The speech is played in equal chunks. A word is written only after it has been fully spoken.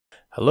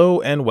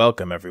Hello and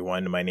welcome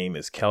everyone. My name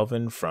is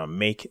Kelvin from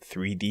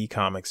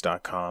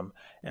Make3Dcomics.com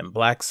and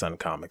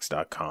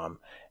BlackSunComics.com,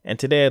 and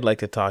today I'd like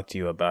to talk to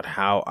you about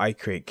how I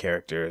create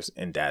characters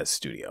in DAZ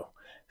Studio.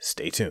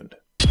 Stay tuned.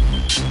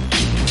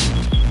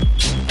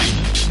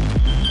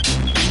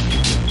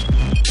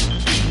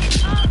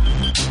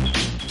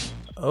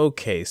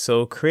 Okay,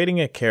 so creating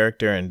a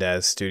character in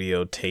DAZ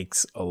Studio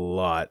takes a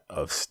lot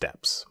of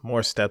steps,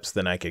 more steps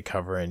than I could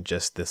cover in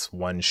just this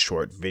one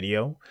short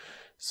video.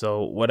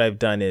 So what I've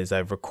done is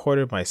I've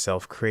recorded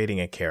myself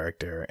creating a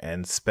character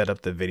and sped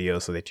up the video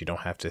so that you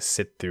don't have to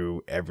sit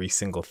through every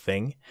single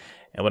thing.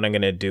 And what I'm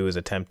going to do is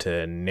attempt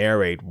to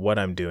narrate what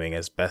I'm doing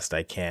as best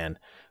I can,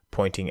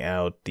 pointing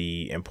out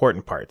the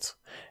important parts.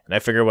 And I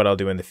figure what I'll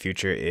do in the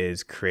future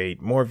is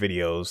create more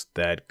videos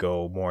that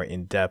go more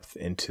in depth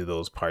into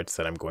those parts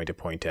that I'm going to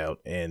point out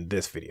in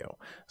this video.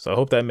 So I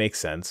hope that makes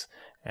sense,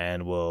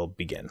 and we'll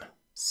begin.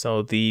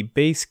 So the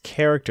base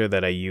character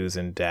that I use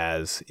in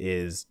DAZ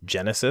is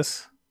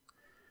Genesis.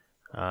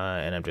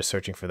 And I'm just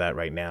searching for that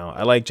right now.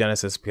 I like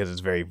Genesis because it's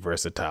very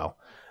versatile.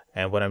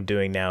 And what I'm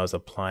doing now is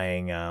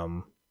applying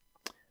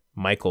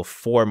Michael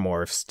 4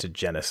 morphs to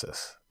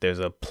Genesis. There's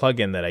a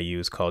plugin that I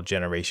use called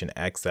Generation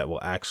X that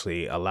will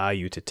actually allow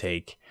you to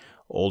take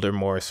older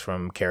morphs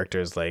from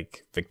characters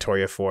like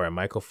Victoria 4 and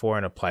Michael 4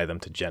 and apply them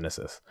to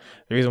Genesis.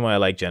 The reason why I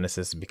like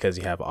Genesis is because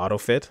you have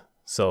autofit.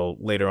 So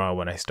later on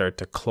when I start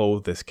to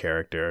clothe this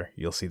character,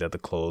 you'll see that the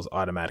clothes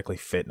automatically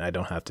fit and I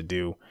don't have to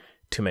do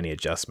too many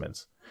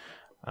adjustments.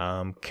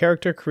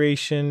 Character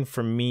creation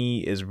for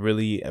me is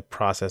really a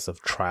process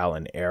of trial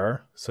and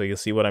error. So you'll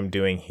see what I'm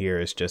doing here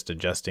is just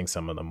adjusting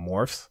some of the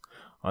morphs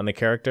on the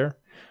character.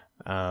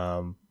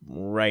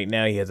 Right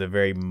now he has a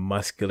very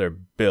muscular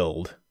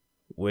build,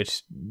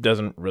 which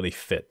doesn't really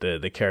fit.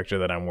 The character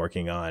that I'm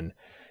working on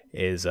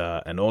is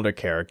an older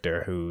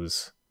character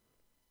who's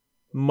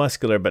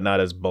muscular but not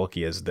as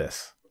bulky as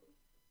this.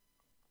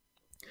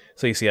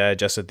 So you see I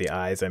adjusted the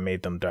eyes. I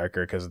made them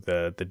darker because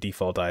the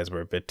default eyes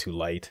were a bit too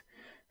light.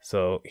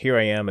 So here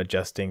I am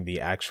adjusting the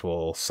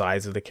actual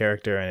size of the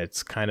character, and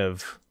it's kind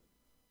of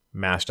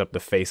mashed up the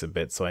face a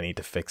bit, so I need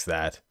to fix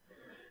that.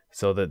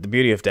 So the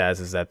beauty of DAZ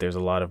is that there's a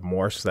lot of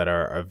morphs that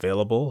are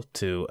available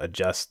to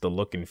adjust the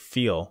look and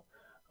feel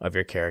of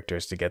your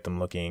characters to get them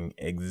looking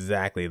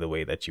exactly the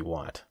way that you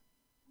want.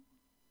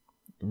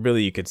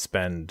 Really, you could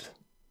spend,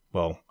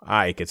 well,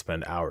 I could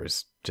spend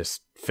hours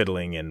just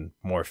fiddling and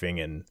morphing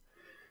and...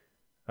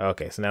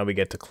 Okay, so now we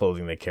get to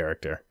clothing the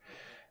character.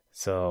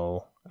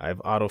 So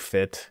I've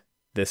auto-fit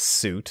this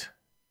suit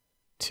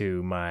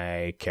to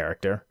my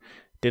character.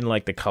 Didn't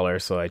like the color,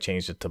 so I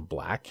changed it to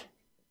black.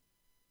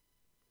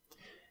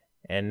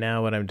 And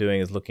now what I'm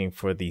doing is looking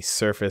for the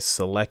surface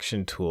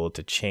selection tool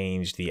to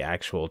change the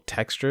actual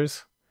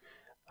textures.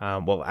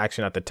 Well,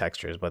 actually not the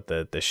textures, but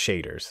the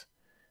shaders.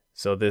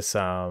 So this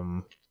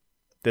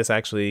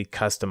actually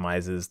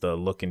customizes the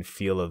look and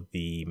feel of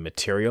the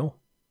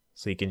material.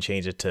 So you can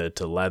change it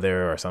to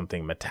leather or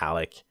something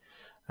metallic.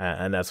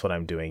 And that's what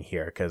I'm doing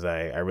here because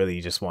I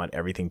really just want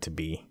everything to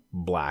be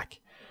black.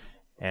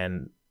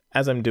 And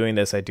as I'm doing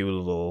this, I do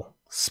little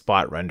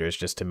spot renders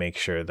just to make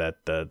sure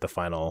that the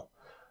final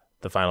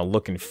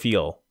look and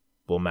feel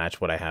will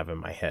match what I have in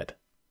my head.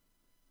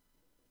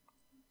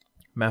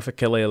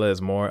 Maphikelela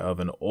is more of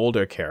an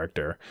older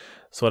character.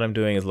 So what I'm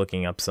doing is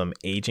looking up some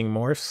aging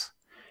morphs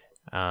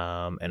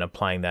and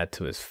applying that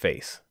to his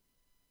face.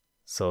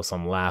 So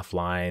some laugh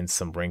lines,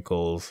 some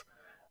wrinkles,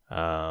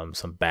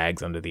 some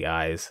bags under the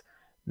eyes.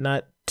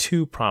 Not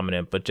too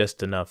prominent, but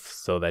just enough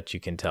so that you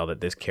can tell that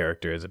this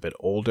character is a bit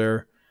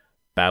older,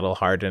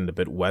 battle-hardened, a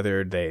bit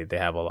weathered.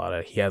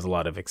 He has a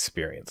lot of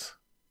experience.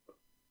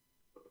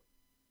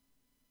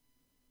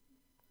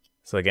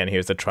 So again,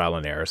 here's the trial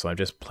and error. So I'm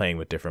just playing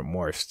with different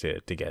morphs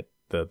to get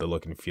the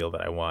look and feel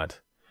that I want.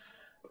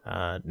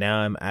 Now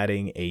I'm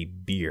adding a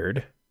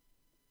beard.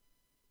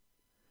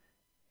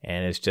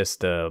 And it's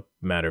just a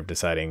matter of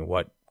deciding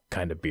what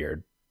kind of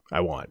beard I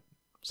want.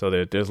 So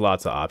there's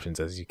lots of options,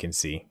 as you can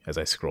see as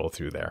I scroll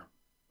through there.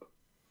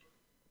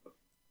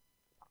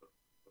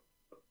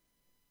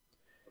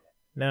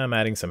 Now I'm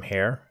adding some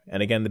hair.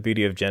 And again, the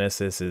beauty of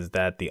Genesis is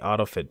that the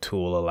autofit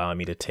tool allows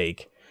me to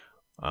take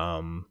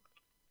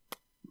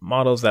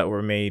models that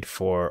were made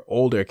for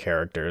older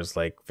characters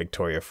like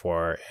Victoria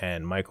 4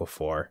 and Michael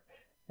 4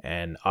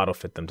 and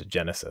autofit them to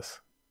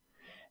Genesis.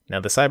 Now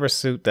the cyber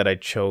suit that I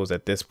chose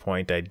at this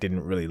point, I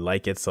didn't really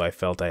like it, so I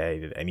felt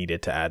I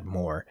needed to add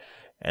more.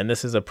 And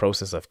this is a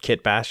process of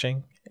kit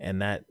bashing,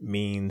 and that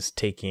means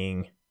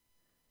taking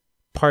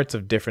parts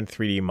of different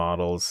 3D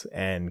models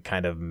and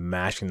kind of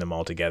mashing them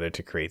all together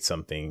to create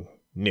something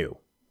new.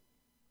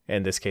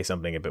 In this case,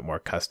 something a bit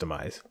more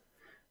customized.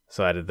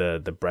 So I added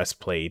the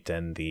breastplate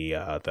and the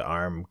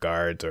arm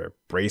guards, or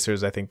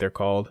bracers I think they're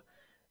called,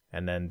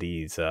 and then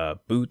these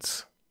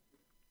boots.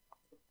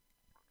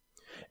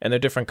 And they're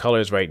different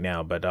colors right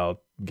now, but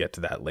I'll get to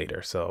that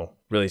later. So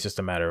really it's just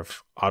a matter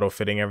of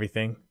auto-fitting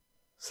everything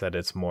so that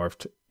it's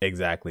morphed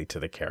exactly to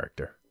the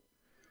character.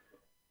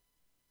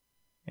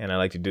 And I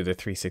like to do the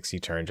 360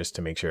 turn just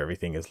to make sure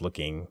everything is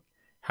looking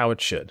how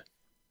it should.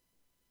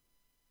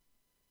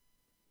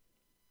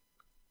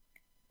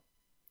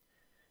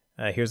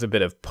 Here's a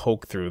bit of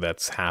poke through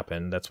that's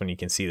happened. That's when you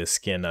can see the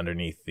skin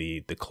underneath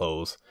the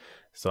clothes.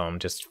 So I'm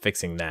just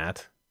fixing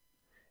that.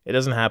 It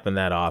doesn't happen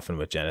that often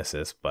with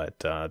Genesis, but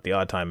the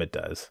odd time it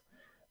does.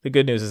 The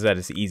good news is that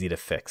it's easy to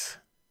fix.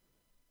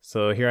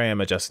 So here I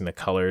am adjusting the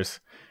colors.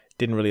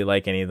 Didn't really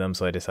like any of them,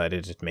 so I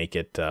decided to make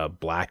it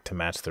black to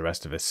match the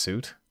rest of his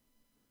suit.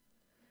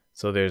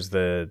 So there's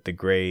the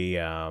gray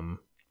and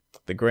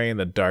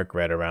the dark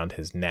red around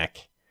his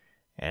neck,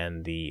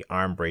 and the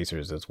arm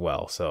bracers as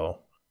well. So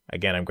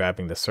again, I'm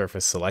grabbing the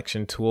surface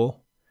selection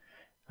tool,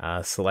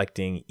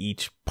 selecting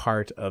each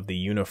part of the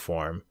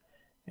uniform,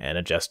 and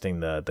adjusting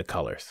the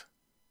colors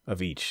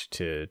of each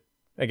to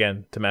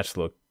match the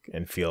look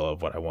and feel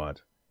of what I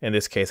want. In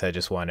this case, I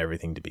just want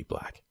everything to be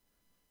black.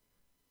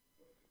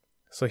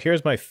 So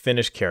here's my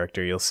finished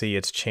character. You'll see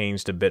it's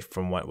changed a bit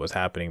from what was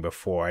happening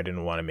before. I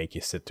didn't want to make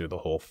you sit through the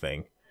whole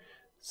thing.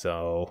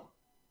 So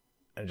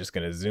I'm just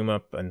going to zoom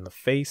up on the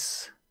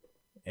face,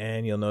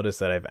 and you'll notice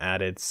that I've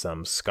added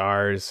some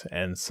scars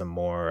and some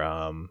more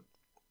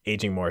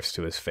aging morphs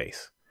to his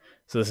face.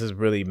 So this is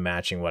really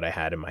matching what I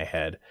had in my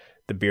head.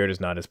 The beard is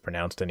not as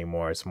pronounced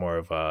anymore. It's more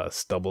of a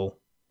stubble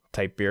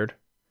type beard.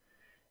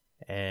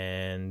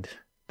 And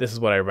this is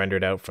what I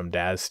rendered out from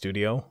DAZ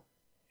Studio.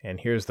 And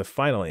here's the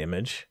final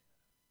image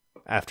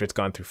after it's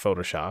gone through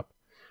Photoshop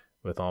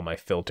with all my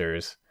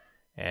filters.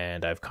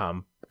 And I've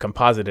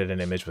composited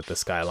an image with the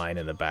skyline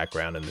in the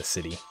background and the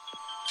city.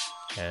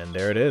 And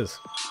there it is.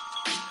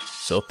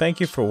 So thank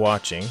you for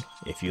watching.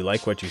 If you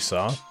like what you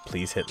saw,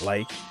 please hit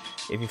like.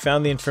 If you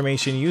found the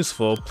information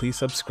useful, please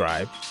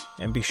subscribe,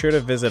 and be sure to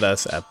visit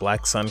us at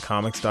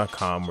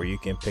blacksuncomics.com, where you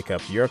can pick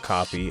up your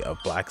copy of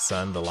Black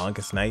Sun: The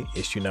Longest Night,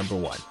 issue number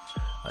 1.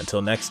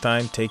 Until next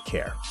time, take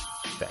care.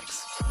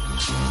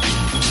 Thanks.